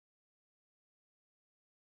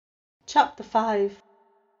Chapter 5.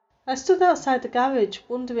 I stood outside the garage,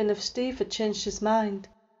 wondering if Steve had changed his mind.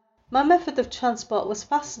 My method of transport was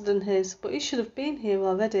faster than his, but he should have been here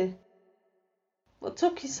already. "What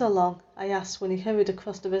took you so long?" I asked when he hurried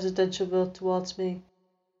across the residential road towards me.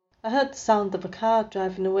 I heard the sound of a car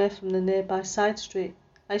driving away from the nearby side street.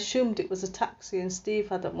 I assumed it was a taxi and Steve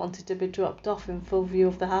hadn't wanted to be dropped off in full view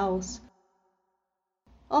of the house.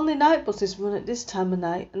 Only night buses run at this time of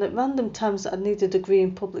night, and at random times that I needed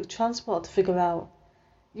agreeing public transport to figure out.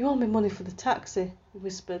 "You owe me money for the taxi," he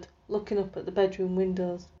whispered, looking up at the bedroom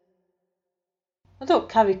windows. "I don't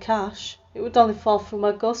carry cash. It would only fall through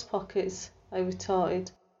my ghost pockets," I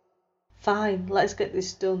retorted. "Fine, let's get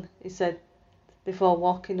this done," he said, before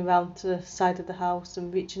walking around to the side of the house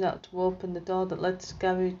and reaching out to open the door that led to the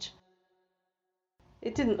garage.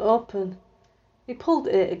 It didn't open. He pulled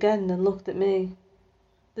at it again and looked at me.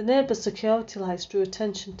 The neighbour's security lights drew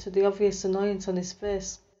attention to the obvious annoyance on his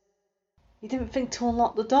face. "You didn't think to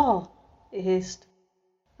unlock the door?" he hissed.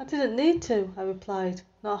 "I didn't need to," I replied,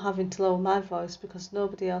 not having to lower my voice because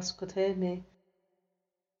nobody else could hear me.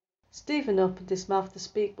 Stephen opened his mouth to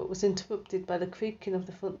speak but was interrupted by the creaking of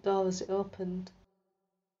the front door as it opened.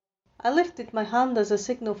 I lifted my hand as a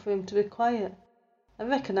signal for him to be quiet. I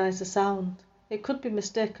recognised the sound. It could be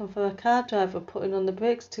mistaken for a car driver putting on the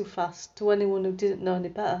brakes too fast to anyone who didn't know any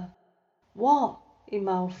better. "What?" he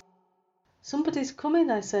mouthed. "Somebody's coming,"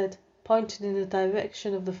 I said, pointing in the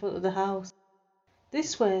direction of the front of the house.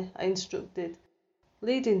 "This way," I instructed,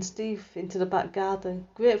 leading Steve into the back garden,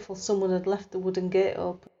 grateful someone had left the wooden gate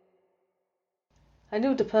open. I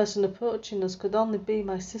knew the person approaching us could only be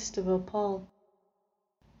my sister or Paul.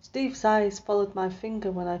 Steve's eyes followed my finger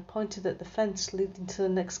when I pointed at the fence leading to the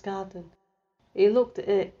next garden. He looked at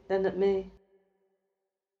it, then at me.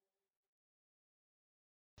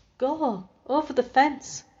 "Go, over the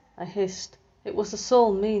fence," I hissed. It was the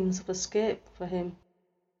sole means of escape for him.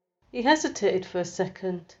 He hesitated for a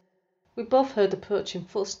second. We both heard approaching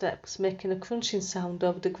footsteps making a crunching sound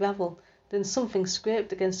over the gravel, then something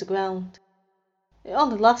scraped against the ground. It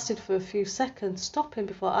only lasted for a few seconds, stopping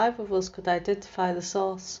before either of us could identify the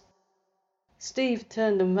source. Steve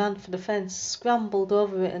turned and ran for the fence, scrambled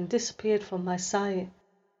over it and disappeared from my sight.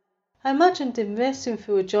 I imagined him racing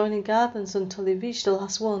through adjoining gardens until he reached the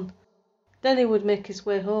last one. Then he would make his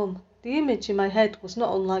way home. The image in my head was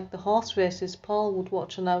not unlike the horse races Paul would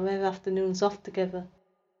watch on our rare afternoons off together.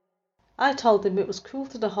 I told him it was cruel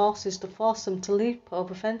to the horses to force them to leap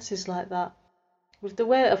over fences like that, with the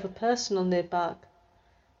weight of a person on their back.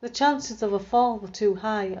 The chances of a fall were too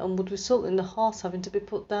high and would result in the horse having to be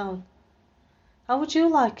put down. "How would you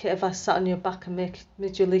like it if I sat on your back and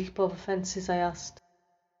made you leap over fences?" I asked.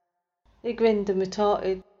 He grinned and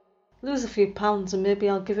retorted, "Lose a few pounds and maybe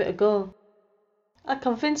I'll give it a go." I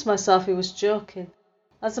convinced myself he was joking.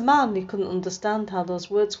 As a man, he couldn't understand how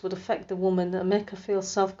those words would affect the woman and make her feel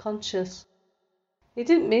self-conscious. He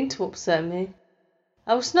didn't mean to upset me.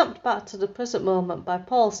 I was snapped back to the present moment by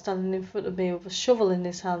Paul standing in front of me with a shovel in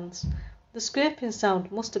his hands. The scraping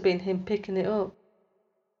sound must have been him picking it up.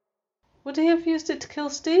 Would he have used it to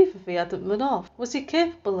kill Steve if he hadn't run off? Was he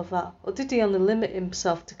capable of that, or did he only limit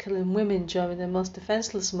himself to killing women during their most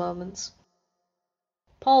defenceless moments?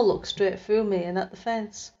 Paul looked straight through me and at the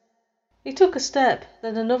fence. He took a step,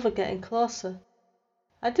 then another, getting closer.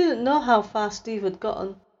 I didn't know how far Steve had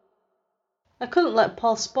gotten. I couldn't let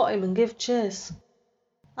Paul spot him and give chase.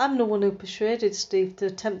 I'm the one who persuaded Steve to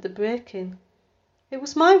attempt the break-in. It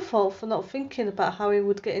was my fault for not thinking about how he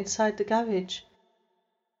would get inside the garage.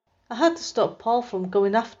 I had to stop Paul from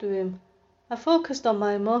going after him. I focused on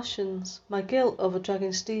my emotions, my guilt over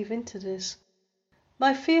dragging Steve into this,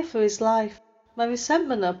 my fear for his life, my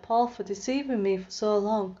resentment at Paul for deceiving me for so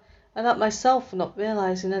long, and at myself for not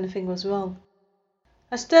realising anything was wrong.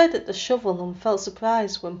 I stared at the shovel and felt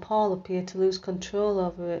surprised when Paul appeared to lose control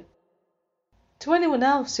over it. To anyone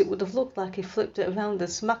else it would have looked like he flipped it around and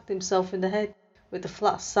smacked himself in the head with the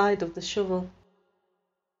flat side of the shovel.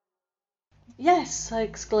 "Yes!" I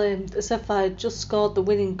exclaimed, as if I had just scored the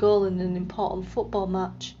winning goal in an important football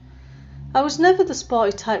match. I was never the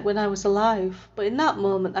sporty type when I was alive, but in that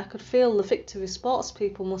moment I could feel the victory sports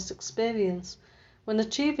people must experience when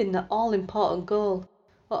achieving that all-important goal,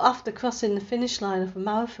 or after crossing the finish line of a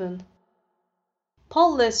marathon.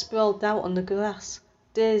 Paul lay sprawled out on the grass,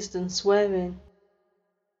 dazed and swearing.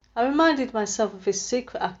 I reminded myself of his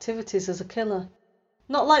secret activities as a killer,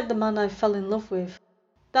 not like the man I fell in love with.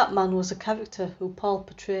 That man was a character who Paul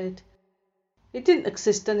portrayed. He didn't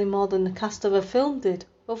exist any more than the cast of a film did,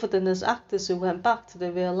 other than as actors who went back to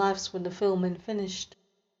their real lives when the filming finished.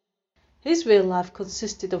 His real life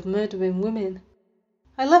consisted of murdering women.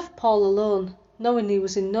 I left Paul alone, knowing he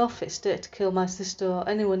was in no fit state to kill my sister or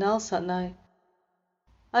anyone else that night.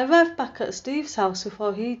 I arrived back at Steve's house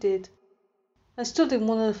before he did. I stood in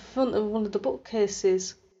front of one of the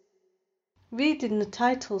bookcases, reading the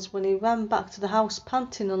titles when he ran back to the house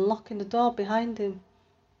panting and locking the door behind him.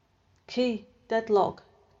 Key, deadlock,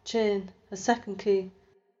 chain, a second key.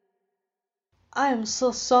 "I am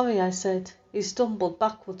so sorry," I said. He stumbled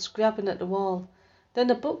backwards, grabbing at the wall, then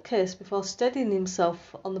a bookcase before steadying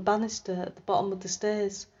himself on the banister at the bottom of the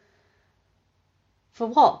stairs. "For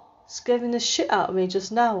what? Scaring the shit out of me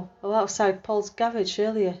just now, or outside Paul's garage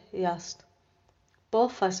earlier?" he asked.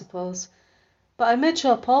 "Both, I suppose. But I made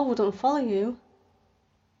sure Paul wouldn't follow you."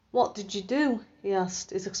 "What did you do?" he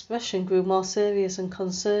asked. His expression grew more serious and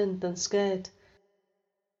concerned than scared.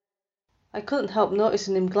 I couldn't help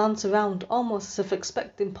noticing him glance around, almost as if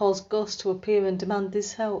expecting Paul's ghost to appear and demand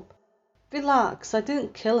his help. "Relax, I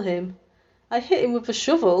didn't kill him. I hit him with a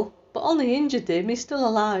shovel, but only injured him. He's still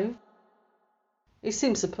alive." He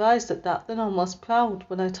seemed surprised at that, then almost proud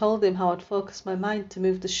when I told him how I'd focused my mind to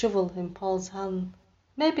move the shovel in Paul's hand.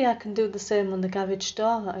 "Maybe I can do the same on the garage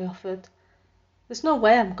door," I offered. "There's no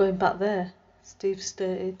way I'm going back there," Steve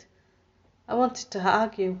stated. I wanted to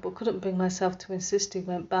argue, but couldn't bring myself to insist he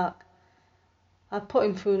went back. I'd put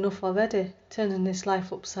him through enough already, turning his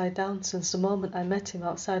life upside down since the moment I met him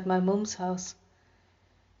outside my mum's house.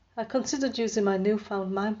 I considered using my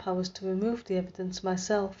newfound mind powers to remove the evidence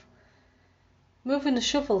myself. Moving the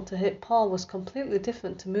shovel to hit Paul was completely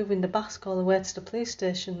different to moving the basket all the way to the police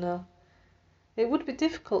station, though. It would be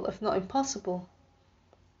difficult, if not impossible.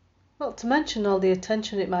 Not to mention all the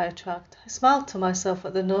attention it might attract, I smiled to myself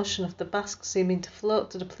at the notion of the basket seeming to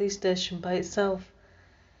float to the police station by itself.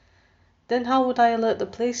 Then how would I alert the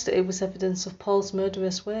police that it was evidence of Paul's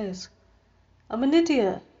murderous ways? "I'm an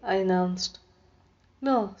idiot," I announced.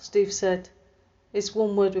 "No," Steve said. His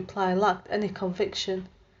one-word reply lacked any conviction.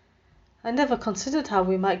 "I never considered how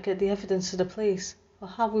we might get the evidence to the police, or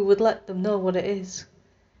how we would let them know what it is.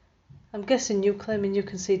 I'm guessing you claiming you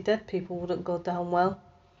can see dead people wouldn't go down well."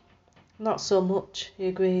 "Not so much," he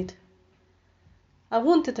agreed. I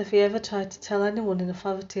wondered if he ever tried to tell anyone in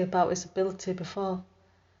authority about his ability before.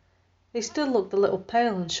 He still looked a little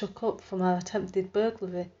pale and shook up from our attempted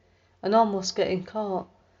burglary and almost getting caught,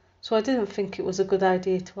 so I didn't think it was a good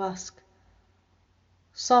idea to ask.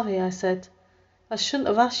 "Sorry," I said. "I shouldn't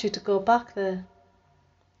have asked you to go back there."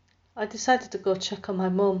 I decided to go check on my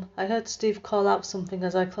mum. I heard Steve call out something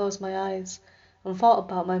as I closed my eyes and thought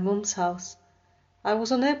about my mum's house. I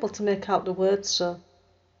was unable to make out the words, though.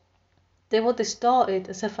 They were distorted,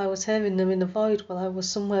 as if I was hearing them in the void while I was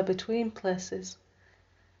somewhere between places.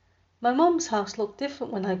 My mum's house looked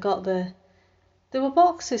different when I got there. There were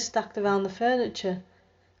boxes stacked around the furniture.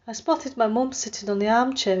 I spotted my mum sitting on the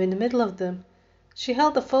armchair in the middle of them. She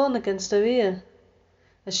held the phone against her ear,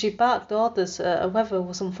 as she barked orders at whoever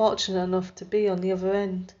was unfortunate enough to be on the other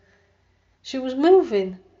end. She was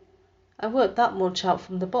moving. I worked that much out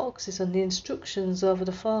from the boxes and the instructions over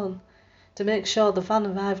the phone, to make sure the van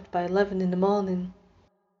arrived by 11 in the morning.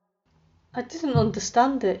 I didn't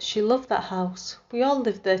understand it. She loved that house. We all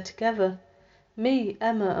lived there together. Me,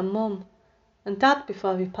 Emma and Mum, and Dad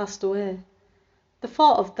before he passed away. The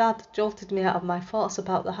thought of Dad jolted me out of my thoughts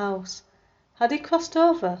about the house. Had he crossed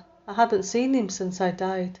over? I hadn't seen him since I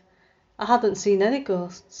died. I hadn't seen any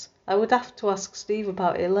ghosts. I would have to ask Steve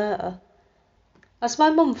about it later. As my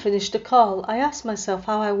mum finished the call, I asked myself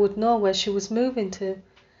how I would know where she was moving to.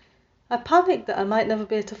 I panicked that I might never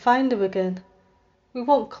be able to find her again. We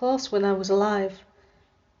weren't close when I was alive.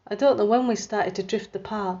 I don't know when we started to drift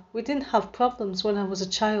apart. We didn't have problems when I was a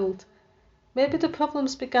child. Maybe the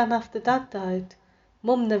problems began after Dad died.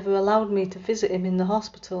 Mum never allowed me to visit him in the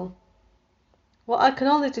hospital. What I can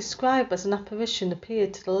only describe as an apparition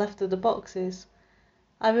appeared to the left of the boxes.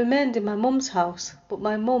 I remained in my mum's house, but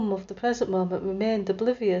my mum of the present moment remained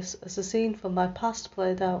oblivious as the scene from my past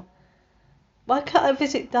played out. "Why can't I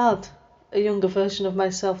visit Dad?" a younger version of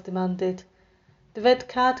myself demanded. The red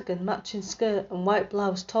cardigan, matching skirt and white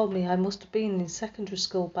blouse told me I must have been in secondary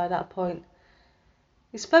school by that point.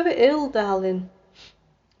 "He's very ill, darling."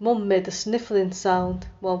 Mum made a sniffling sound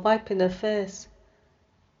while wiping her face.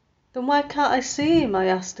 "Then why can't I see him?" I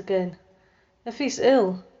asked again. "If he's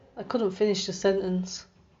ill—" I couldn't finish the sentence.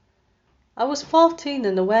 I was 14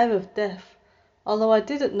 and aware of death. Although I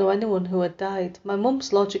didn't know anyone who had died, my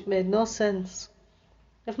mum's logic made no sense.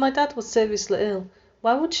 If my dad was seriously ill,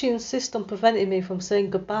 why would she insist on preventing me from saying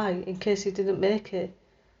goodbye in case he didn't make it?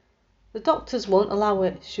 "The doctors won't allow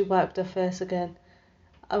it." She wiped her face again.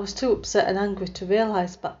 I was too upset and angry to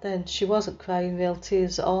realise back then she wasn't crying real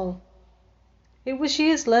tears at all. It was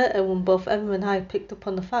years later when both Emma and I picked up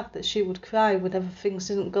on the fact that she would cry whenever things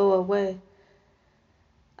didn't go her way.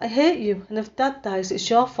 "I hate you, and if Dad dies it's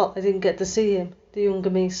your fault I didn't get to see him," the younger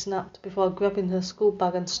me snapped before grabbing her school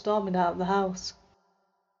bag and storming out of the house.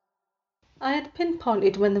 I had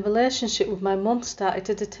pinpointed when the relationship with my mum started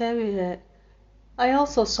to deteriorate. I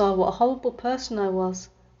also saw what a horrible person I was.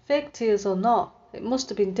 Fake tears or not, it must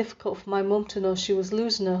have been difficult for my mum to know she was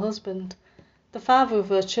losing her husband, the father of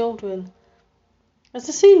her children. As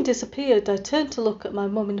the scene disappeared, I turned to look at my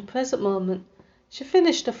mum in the present moment. She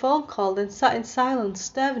finished a phone call, then sat in silence,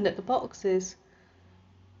 staring at the boxes.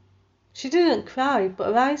 She didn't cry, but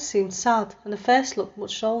her eyes seemed sad, and her face looked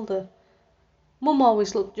much older. Mum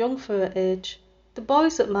always looked young for her age. The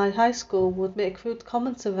boys at my high school would make rude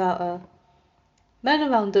comments about her. Men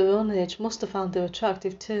around her own age must have found her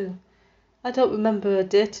attractive too. I don't remember her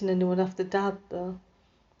dating anyone after Dad, though.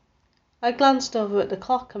 I glanced over at the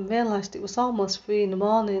clock and realised it was almost 3 in the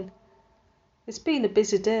morning. It's been a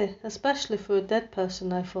busy day, especially for a dead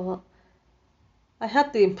person, I thought. I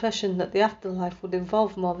had the impression that the afterlife would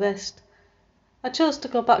involve more rest. I chose to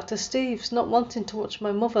go back to Steve's, not wanting to watch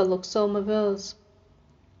my mother look so morose.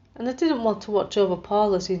 And I didn't want to watch over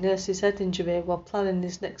Paul as he nursed his head injury while planning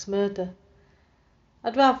his next murder.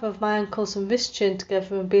 I'd rather have my ankles and wrists chained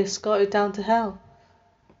together and be escorted down to hell.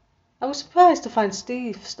 I was surprised to find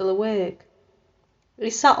Steve still awake. He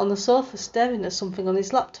sat on the sofa staring at something on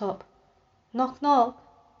his laptop. "Knock, knock,"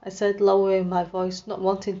 I said, lowering my voice, not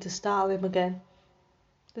wanting to startle him again.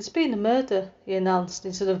 "There's been a murder," he announced,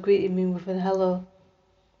 instead of greeting me with a hello.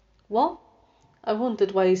 "What?" I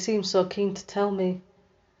wondered why he seemed so keen to tell me.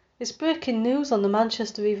 "It's breaking news on the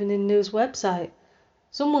Manchester Evening News website.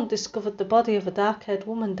 Someone discovered the body of a dark-haired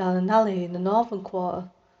woman down an alley in the northern quarter.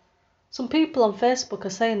 Some people on Facebook are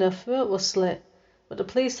saying her throat was slit, but the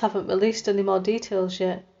police haven't released any more details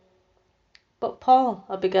yet." "But Paul,"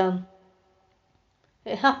 I began.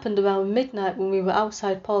 "It happened around midnight when we were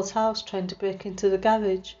outside Paul's house trying to break into the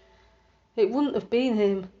garage. It wouldn't have been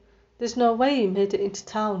him. There's no way he made it into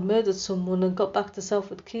town, murdered someone, and got back to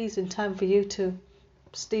Salford Quays in time for you to—"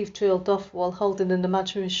 Steve trailed off while holding an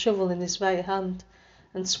imaginary shovel in his right hand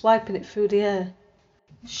and swiping it through the air.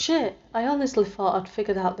 "Shit, I honestly thought I'd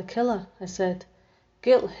figured out the killer," I said.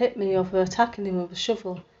 Guilt hit me over attacking him with a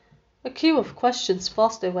shovel. A queue of questions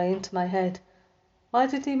forced their way into my head. Why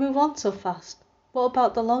did he move on so fast? What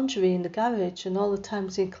about the laundry in the garage and all the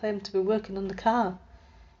times he claimed to be working on the car?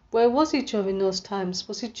 Where was he during those times?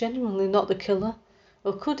 Was he genuinely not the killer?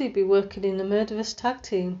 Or could he be working in a murderous tag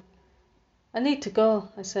team? "I need to go,"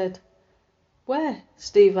 I said. "Where?"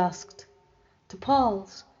 Steve asked. "To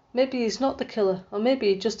Paul's. Maybe he's not the killer, or maybe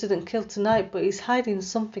he just didn't kill tonight, but he's hiding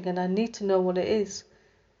something and I need to know what it is."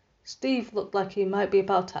 Steve looked like he might be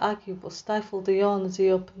about to argue, but stifled a yawn as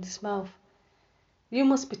he opened his mouth. "You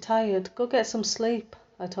must be tired. Go get some sleep,"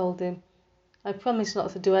 I told him. I promised not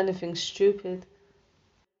to do anything stupid.